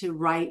wanted to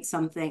write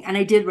something, and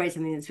I did write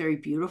something that's very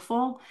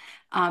beautiful.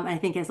 I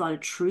think has a lot of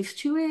truth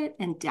to it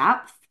and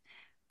depth,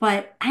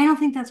 but I don't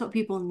think that's what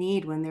people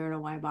need when they're in a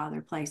why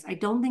bother place. I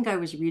don't think I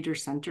was reader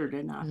centered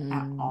enough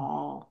at Mm.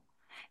 all.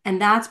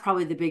 And that's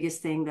probably the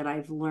biggest thing that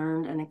I've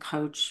learned and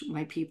coach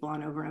my people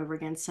on over and over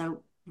again.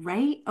 So,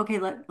 right? Okay,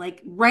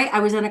 right. I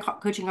was in a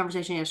coaching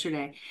conversation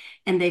yesterday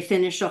and they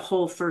finished a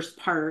whole first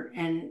part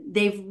and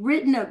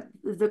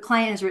the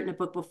client has written a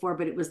book before,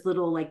 but it was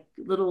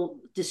little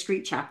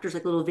discrete chapters,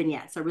 like little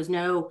vignettes. There was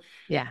no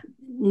Yeah.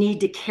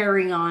 need to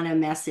carry on a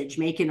message,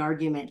 make an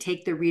argument,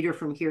 take the reader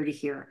from here to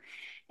here.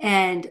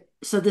 And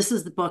so this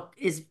is the book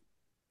is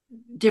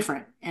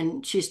different,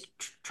 and she's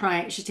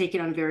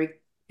taking on a very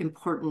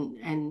important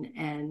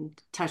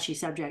and touchy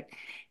subject.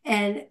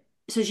 And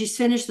so she's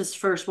finished this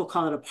first, we'll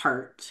call it a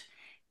part.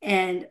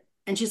 And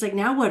and she's like,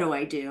 now what do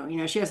I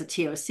do? She has a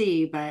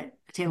TOC, but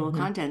a table of Hmm.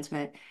 contents,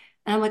 but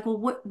and I'm like,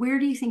 well, where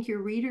do you think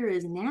your reader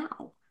is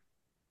now?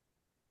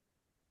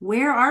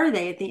 Where are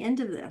they at the end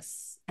of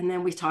this? And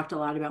then we talked a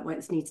lot about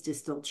what needs to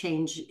still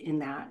change in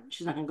that.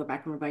 She's not going to go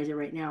back and revise it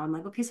right now. I'm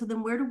like, okay, so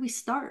then where do we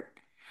start?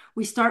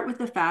 We start with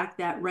the fact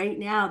that right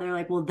now they're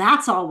like, well,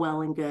 that's all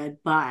well and good,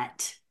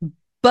 but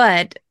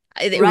But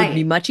it would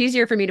be right. much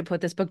easier for me to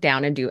put this book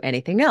down and do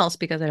anything else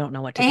because I don't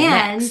know what to do And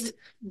next.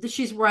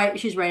 she's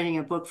writing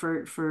a book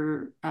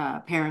for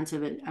parents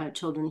of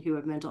children who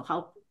have mental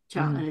health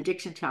Mm. and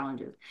addiction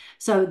challenges.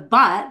 So,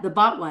 but the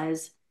but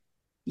was,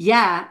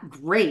 yeah,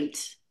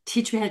 great.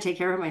 Teach me how to take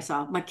care of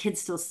myself. My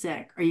kid's still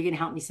sick. Are you going to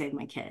help me save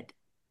my kid?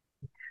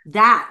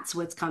 That's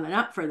what's coming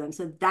up for them.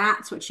 So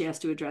that's what she has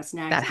to address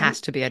That next. And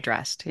has to be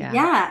addressed. Yeah.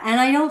 yeah, and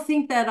I don't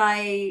think that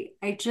I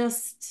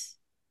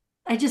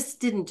just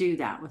didn't do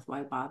that with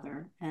Why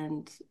Bother.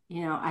 And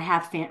I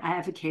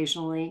have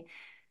occasionally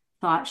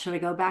thought, should I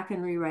go back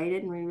and rewrite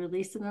it and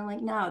re-release it? And I'm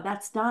like, no,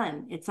 that's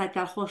done. It's like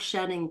that whole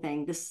shedding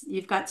thing. This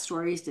You've got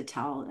stories to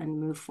tell and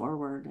move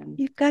forward, and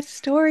You've got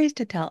stories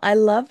to tell.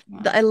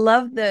 yeah, I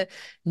love the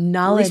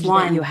at least knowledge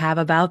that you one, have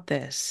about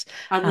this.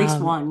 at least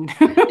Um, one.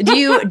 do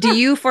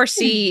you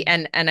foresee,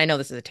 and I know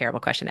this is a terrible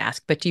question to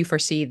ask, but do you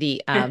foresee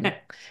the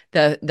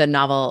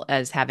novel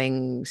as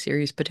having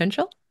serious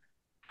potential?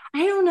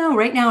 I don't know.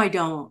 Right now, I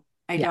don't.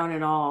 I Yeah. don't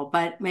at all.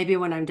 But maybe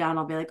when I'm done,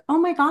 I'll be like, oh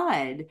my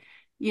God,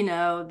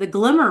 the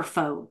Glimmer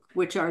folk,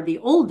 which are the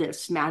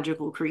oldest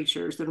magical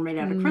creatures that are made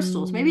out of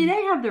crystals, maybe Mm,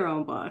 they have their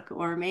own book.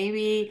 Or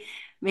maybe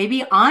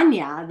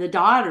Anya, the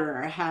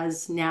daughter,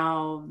 has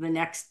now the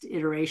next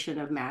iteration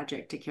of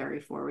magic to carry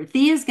forward.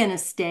 Thea's going to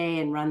stay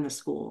and run the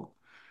school.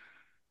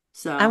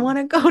 I So want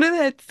to go to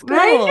that school.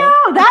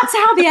 I know. That's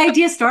how the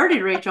idea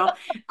started, Rachel.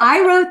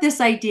 I wrote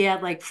this idea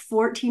like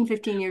 14,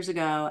 15 years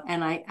ago,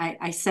 and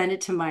I sent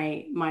it to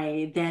my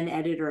then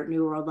editor at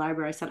New World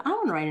Library. I said, I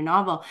want to write a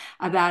novel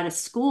about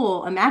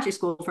a magic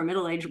school for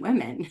middle-aged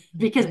women,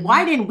 because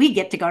why Hmm. didn't we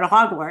get to go to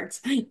Hogwarts?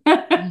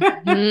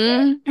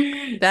 Hmm.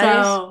 That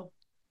is So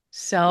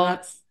so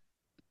that's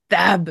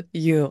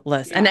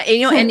fabulous. And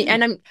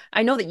yeah.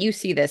 I know that you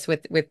see this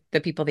with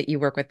the people that you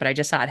work with, but I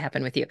just saw it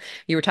happen with you.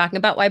 You were talking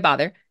about why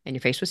bother, and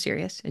your face was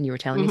serious, and you were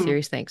telling me Hmm.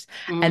 serious things.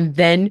 Hmm. And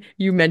then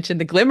you mentioned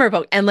the glimmer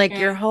boat, and like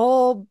your Yeah.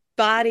 whole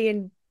body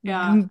and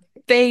Yeah.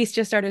 face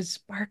just started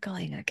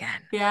sparkling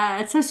again. Yeah,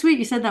 it's so sweet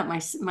you said that. My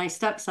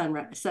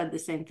stepson said the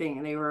same thing,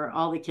 and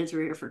all the kids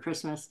were here for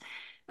Christmas.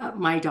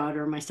 My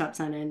daughter, my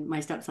stepson, and my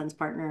stepson's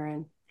partner,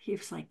 and he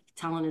was like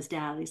telling his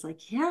dad, he's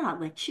like, yeah,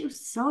 like she was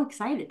so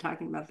excited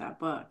talking about that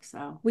book.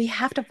 So We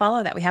have to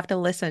follow that. We have to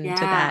listen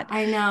to yeah, that.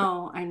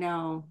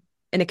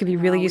 And it can I be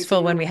really know, we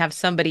useful when we do. have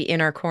somebody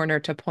in our corner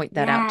to point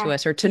that out to Yeah,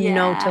 us or to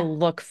know to yeah,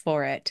 look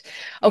for it.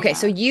 Okay,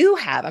 so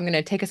yeah. I'm going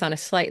to take us on a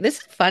slight, this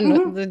is fun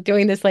Mhm.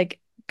 doing this, like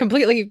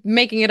completely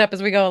making it up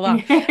as we go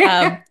along.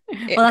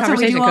 Well, that's what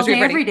we Conversation do all because we're day,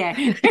 ready. every day.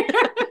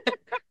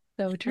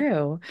 So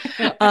true.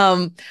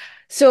 Um,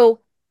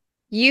 so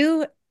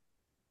you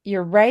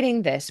you're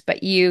writing this,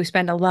 but you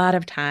spend a lot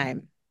of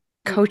time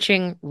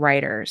coaching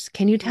writers.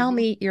 Can you tell Mhm.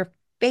 me your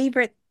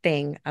favorite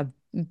thing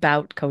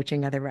about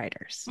coaching other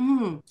writers?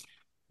 Mhm.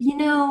 You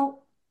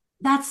know,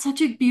 that's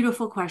such a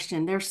beautiful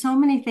question. There's so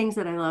many things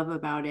that I love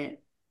about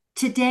it.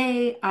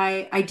 Today,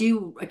 I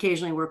do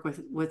occasionally work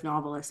with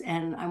novelists,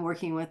 and I'm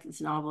working with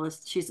this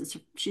novelist.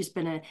 She's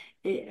been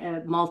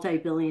a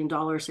multi-billion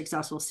dollar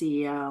successful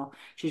CEO.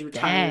 She's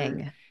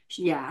retired. Dang.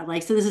 Yeah,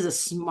 like so this is a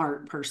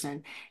smart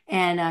person.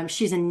 And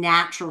she's a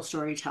natural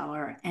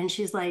storyteller. And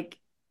she's like,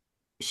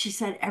 she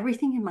said,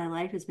 everything in my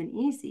life has been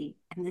easy.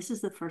 And this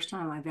is the first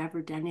time I've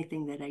ever done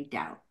anything that I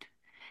doubt.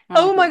 And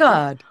I'm Oh like, my well,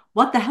 God.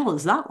 what the hell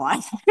is that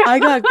like? I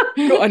got,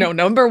 I know,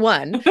 number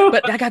one,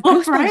 but I got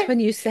goosebumps Right? when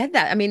you said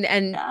that. I mean,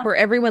 and Yeah. for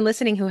everyone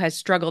listening who has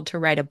struggled to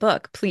write a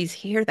book, please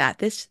hear that.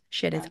 This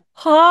shit is Yeah.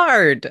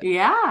 hard.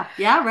 Yeah.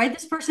 Yeah. Right.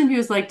 This person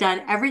who's like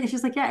done everything.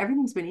 She's like, yeah,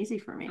 everything's been easy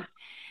for me.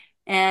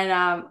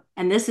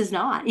 And this is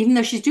not, even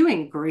though she's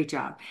doing a great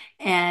job.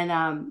 And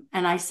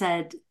I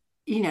said,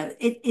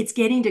 it's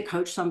getting to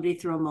coach somebody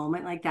through a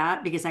moment like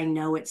that because I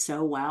know it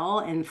so well.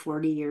 In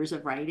 40 years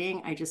of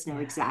writing, I just know Yeah.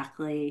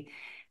 exactly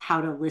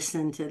how to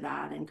listen to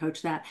that and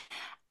coach that.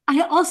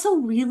 I also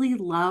really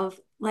love,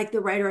 like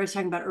the writer I was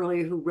talking about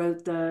earlier who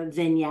wrote the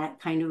vignette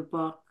kind of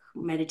book,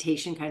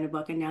 meditation kind of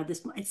book. And now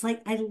this, it's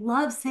like, I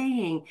love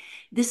saying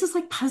this is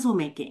like puzzle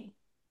making,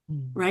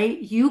 Mm. right?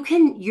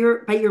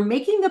 But you're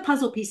making the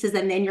puzzle pieces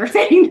and then you're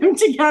fitting them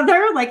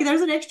together. Like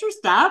there's an extra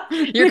step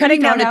You're if you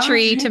cutting down don't the have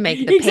tree to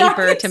make the exactly.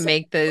 paper, to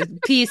make the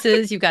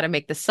pieces. You got to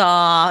make the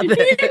saw.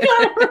 You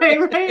got it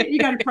right, right. You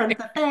got to print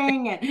the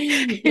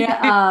thing.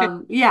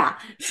 Yeah.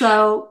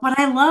 So, but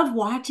I love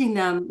watching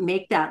them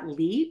make that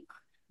leap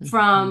Mhm.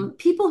 from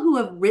people who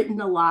have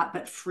written a lot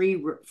but free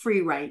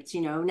writes,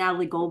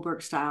 Natalie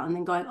Goldberg style, and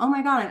then going, oh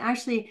my God, I'm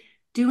actually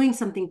doing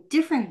something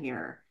different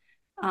here.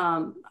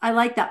 I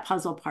like that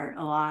puzzle part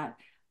a lot.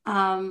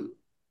 Um,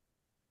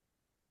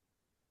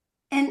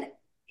 and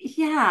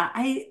yeah,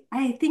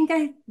 I think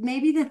I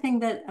maybe the thing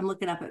that I'm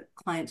looking up at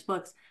clients'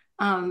 books,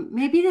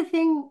 maybe the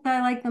thing that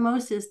I like the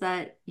most is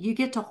that you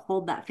get to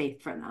hold that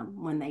faith for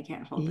them when they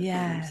can't hold it for Yes.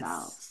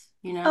 themselves,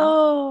 you know?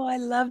 Oh, I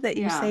love that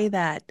you Yeah, say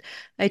that.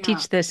 yeah. I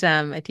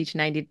teach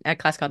 90 a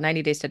class called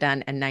 90 Days to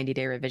Done and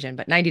 90-day revision,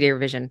 but 90-day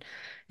revision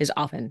is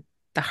often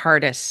the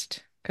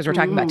hardest because we're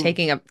talking about Mm,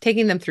 taking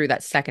them through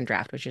that second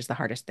draft, which is the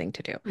hardest thing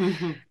to do,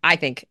 hmm I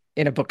think,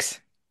 in a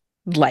book's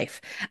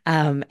life.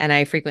 And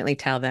I frequently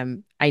tell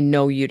them, I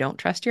know you don't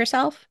trust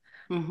yourself.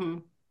 hmm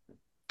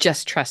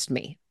Just trust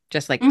me.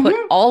 Just like put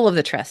hmm all of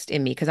the trust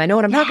in me because I know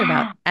what I'm talking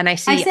about. Yeah. And I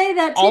I see say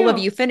that all of too.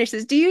 you finish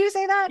this. Do you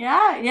say that?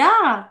 Yeah,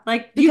 yeah.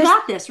 Like you Because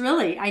got this,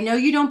 really. I know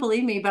you don't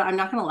believe me, but I'm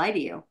not going to lie to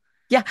you.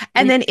 yeah, And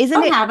and if then you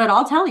don't have it,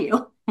 I'll tell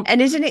you.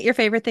 isn't it your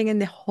favorite thing in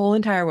the whole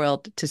entire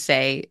world to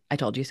say, I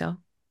told you so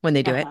when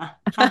they do it? Uh-huh.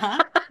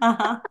 Uh-huh.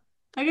 Uh-huh.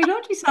 Like I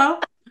told you so.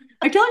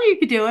 I told you you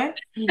could do it.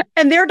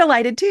 And they're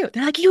delighted too.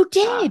 They're like, you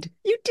Yeah. did.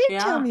 You did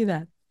tell Yeah. me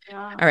that.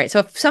 Yeah. All right. So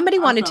if somebody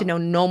wanted to Awesome.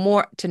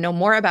 know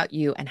more about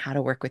you and how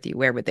to work with you,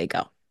 where would they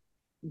go?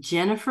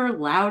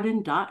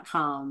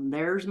 JenniferLouden.com.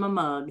 There's my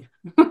mug.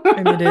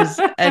 And it is,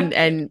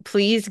 and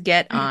please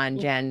get on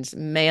Jen's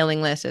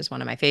mailing list as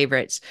one of my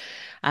favorites.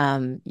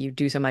 You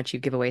do so much, you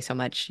give away so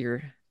much.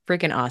 You're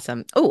freaking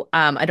awesome. Oh,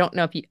 I don't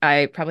know if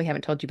I probably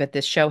haven't told you, but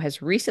this show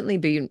has recently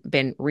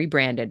been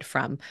rebranded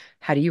from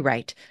How Do You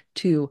Write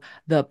to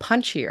The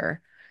Punchier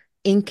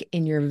Ink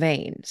in Your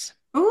Veins.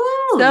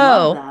 Ooh,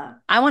 love So that.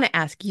 I want to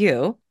ask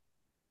you,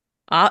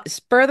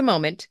 spur of the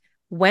moment,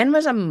 when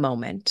was a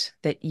moment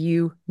that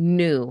you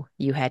knew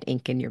you had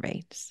ink in your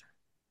veins?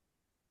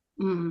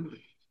 Mm,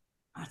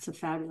 that's a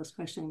fabulous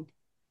question.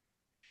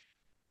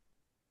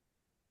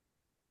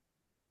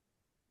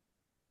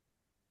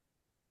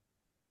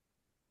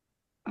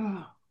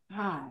 Oh,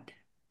 God.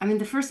 I mean,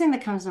 the first thing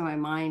that comes to my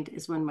mind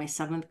is when my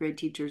seventh grade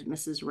teacher,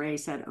 Mrs. Ray,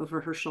 said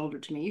over her shoulder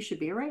to me, you should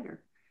be a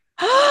writer.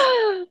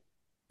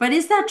 But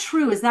is that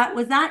true? Was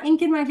that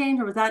ink in my veins,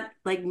 or was that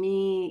like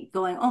me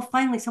going, oh,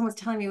 finally someone's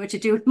telling me what to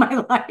do with my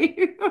life?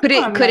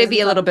 I mean, Could I it was be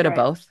in a little seventh bit of grade.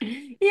 both?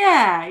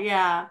 Yeah,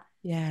 yeah.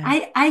 Yeah.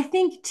 I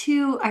think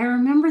too, I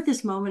remember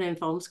this moment in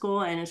film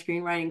school and a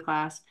screenwriting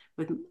class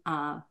with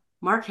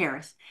Mark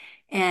Harris.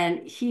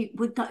 And he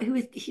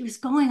was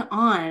going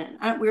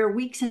on. We were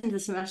weeks into the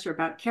semester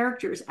about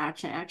characters,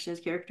 action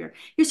as character.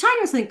 He was talking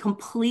about something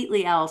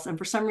completely else. And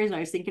for some reason I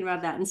was thinking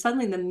about that. And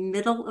suddenly in the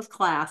middle of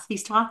class,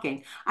 he's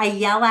talking. I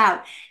yell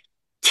out,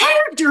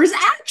 character is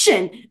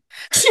action.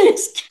 Action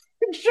is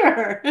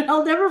character. And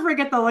I'll never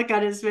forget the look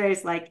on his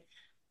face, like,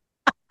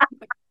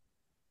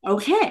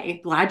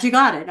 okay, glad you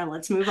got it. Now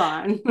let's move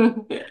on.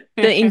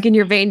 The ink in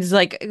your veins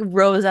like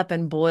rose up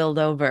and boiled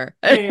over.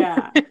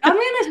 Yeah. I'm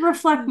going to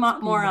reflect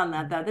That's more on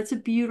that, beautiful. though. That's a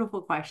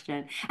beautiful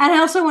question. And I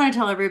also want to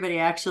tell everybody,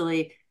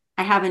 actually,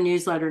 I have a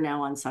newsletter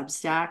now on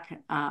Substack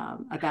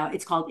about,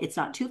 it's called It's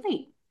Not Too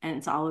Late. And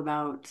it's all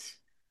about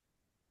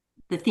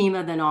the theme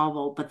of the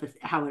novel, but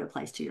how it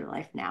applies to your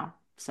life now.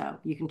 So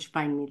you can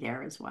find me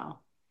there as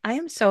well. I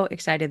am so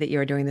excited that you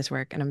are doing this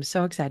work, and I'm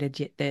so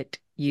excited that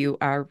you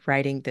are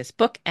writing this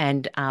book.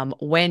 And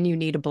when you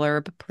need a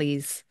blurb,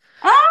 please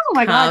Oh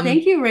my God. come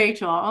Thank you,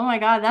 Rachel. Oh my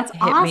God. That's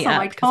hit me awesome.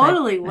 I up because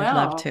totally I'd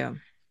love will. to.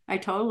 I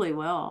totally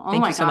will. Oh Thank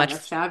my you so God. much.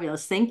 That's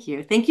fabulous. Thank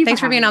you. Thank you for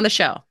Thanks for being having on the me.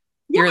 show.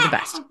 Yeah. You're the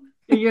best.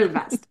 You're the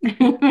best.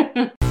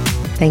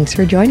 Thanks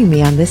for joining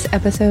me on this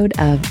episode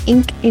of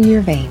Ink in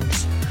Your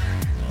Veins.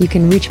 You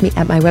can reach me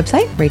at my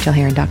website,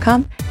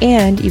 rachelherron.com,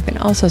 and you can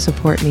also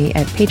support me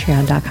at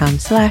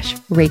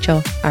patreon.com/Rachel,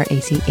 Rachel,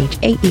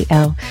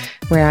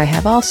 where I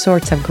have all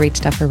sorts of great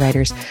stuff for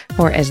writers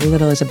for as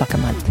little as $1 a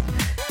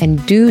month.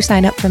 And do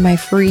sign up for my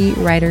free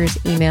writer's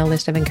email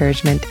list of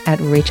encouragement at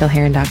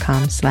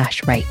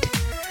rachelheron.com/write.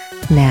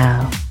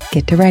 Now,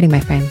 get to writing,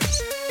 my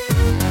friends.